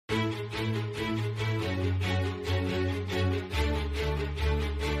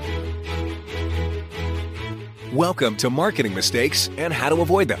Welcome to Marketing Mistakes and How to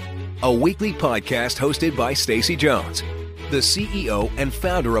Avoid Them, a weekly podcast hosted by Stacey Jones, the CEO and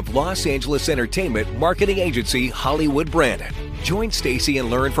founder of Los Angeles entertainment marketing agency Hollywood Branded. Join Stacey and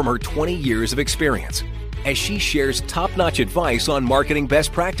learn from her 20 years of experience as she shares top-notch advice on marketing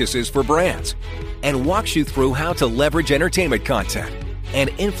best practices for brands and walks you through how to leverage entertainment content and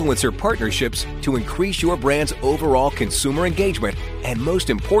influencer partnerships to increase your brand's overall consumer engagement and, most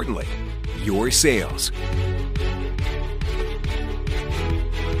importantly, your sales.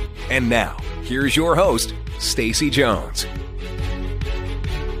 And now, here's your host, Stacey Jones.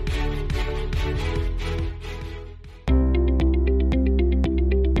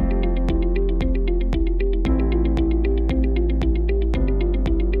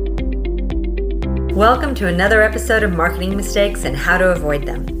 Welcome to another episode of Marketing Mistakes and How to Avoid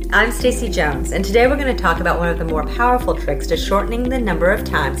Them. I'm Stacey Jones, and today we're going to talk about one of the more powerful tricks to shortening the number of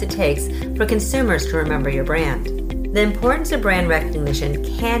times it takes for consumers to remember your brand. The importance of brand recognition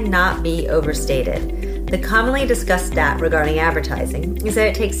cannot be overstated. The commonly discussed stat regarding advertising is that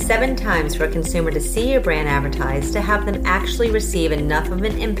it takes 7 times for a consumer to see your brand advertised to have them actually receive enough of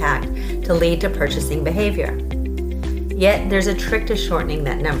an impact to lead to purchasing behavior. Yet there's a trick to shortening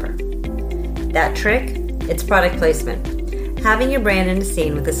that number. That trick? It's product placement. Having your brand in a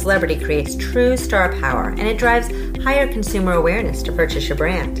scene with a celebrity creates true star power, and it drives higher consumer awareness to purchase your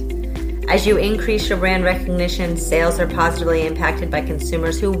brand. As you increase your brand recognition, sales are positively impacted by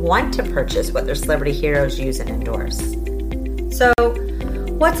consumers who want to purchase what their celebrity heroes use and endorse. So,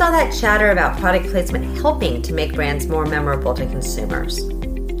 what's all that chatter about product placement helping to make brands more memorable to consumers?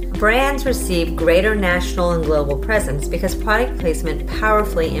 Brands receive greater national and global presence because product placement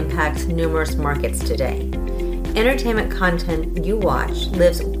powerfully impacts numerous markets today. Entertainment content you watch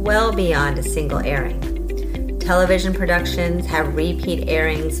lives well beyond a single airing. Television productions have repeat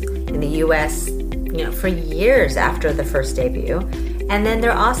airings in the U.S., for years after the first debut, and then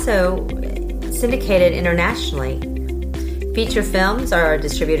they're also syndicated internationally. Feature films are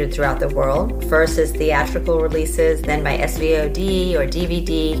distributed throughout the world, first as theatrical releases, then by SVOD or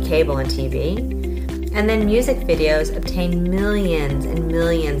DVD, cable, and TV. And then music videos obtain millions and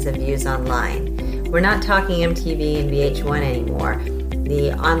millions of views online. We're not talking MTV and VH1 anymore.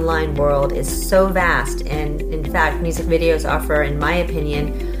 The online world is so vast, and in fact, music videos offer, in my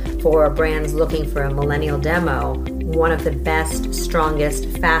opinion, for brands looking for a millennial demo, one of the best, strongest,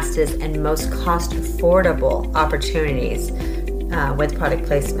 fastest, and most cost-affordable opportunities with product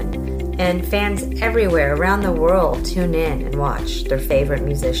placement. And fans everywhere around the world tune in and watch their favorite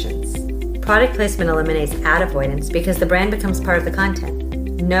musicians. Product placement eliminates ad avoidance because the brand becomes part of the content.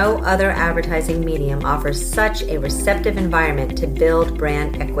 No other advertising medium offers such a receptive environment to build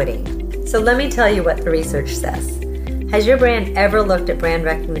brand equity. So let me tell you what the research says. Has your brand ever looked at brand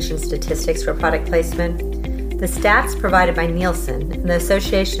recognition statistics for product placement? The stats provided by Nielsen and the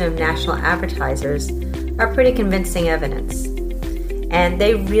Association of National Advertisers are pretty convincing evidence. And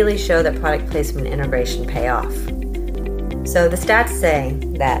they really show that product placement integration pay off. So the stats say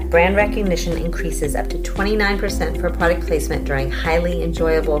that brand recognition increases up to 29% for product placement during highly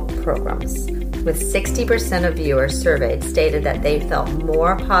enjoyable programs, with 60% of viewers surveyed stated that they felt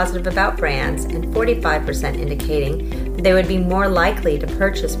more positive about brands and 45% indicating that they would be more likely to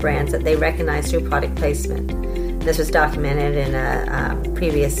purchase brands that they recognize through product placement. This was documented in a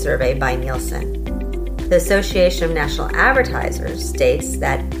previous survey by Nielsen. The Association of National Advertisers states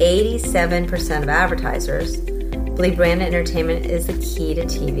that 87% of advertisers believe brand entertainment is the key to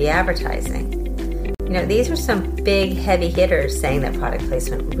TV advertising. These are some big, heavy hitters saying that product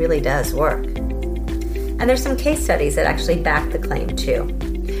placement really does work. And there's some case studies that actually back the claim too.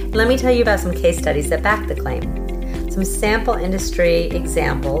 Let me tell you about some case studies that back the claim. Some sample industry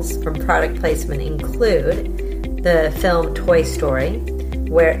examples from product placement include the film Toy Story,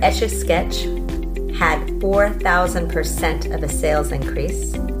 where Etch-a-Sketch had 4,000% of a sales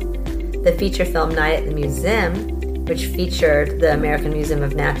increase. The feature film Night at the Museum, which featured the American Museum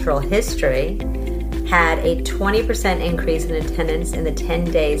of Natural History, had a 20% increase in attendance in the 10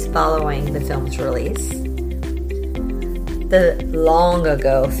 days following the film's release. The long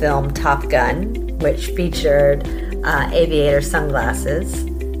ago film Top Gun, which featured aviator sunglasses,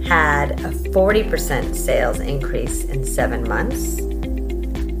 had a 40% sales increase in 7 months.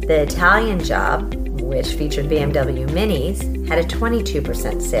 The Italian Job, which featured BMW Minis, had a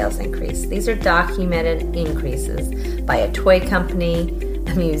 22% sales increase. These are documented increases by a toy company,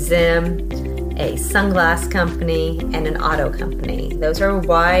 a museum, a sunglass company, and an auto company. Those are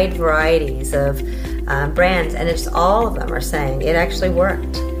wide varieties of brands, and it's all of them are saying it actually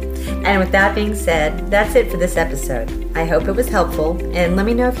worked. And with that being said, that's it for this episode. I hope it was helpful, and let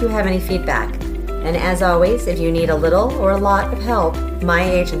me know if you have any feedback. And as always, if you need a little or a lot of help, my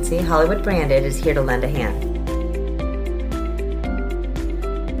agency, Hollywood Branded, is here to lend a hand.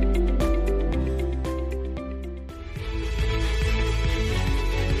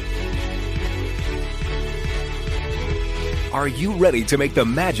 Are you ready to make the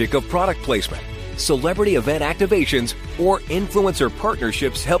magic of product placement, celebrity event activations, or influencer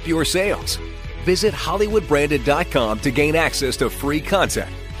partnerships help your sales? Visit HollywoodBranded.com to gain access to free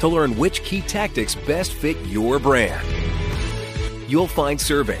content to learn which key tactics best fit your brand. You'll find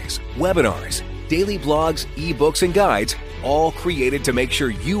surveys, webinars, daily blogs, ebooks, and guides, all created to make sure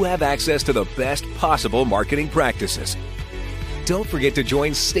you have access to the best possible marketing practices. Don't forget to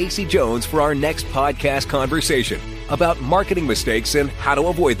join Stacey Jones for our next podcast conversation about marketing mistakes and how to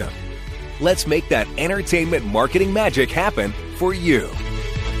avoid them. Let's make that entertainment marketing magic happen for you.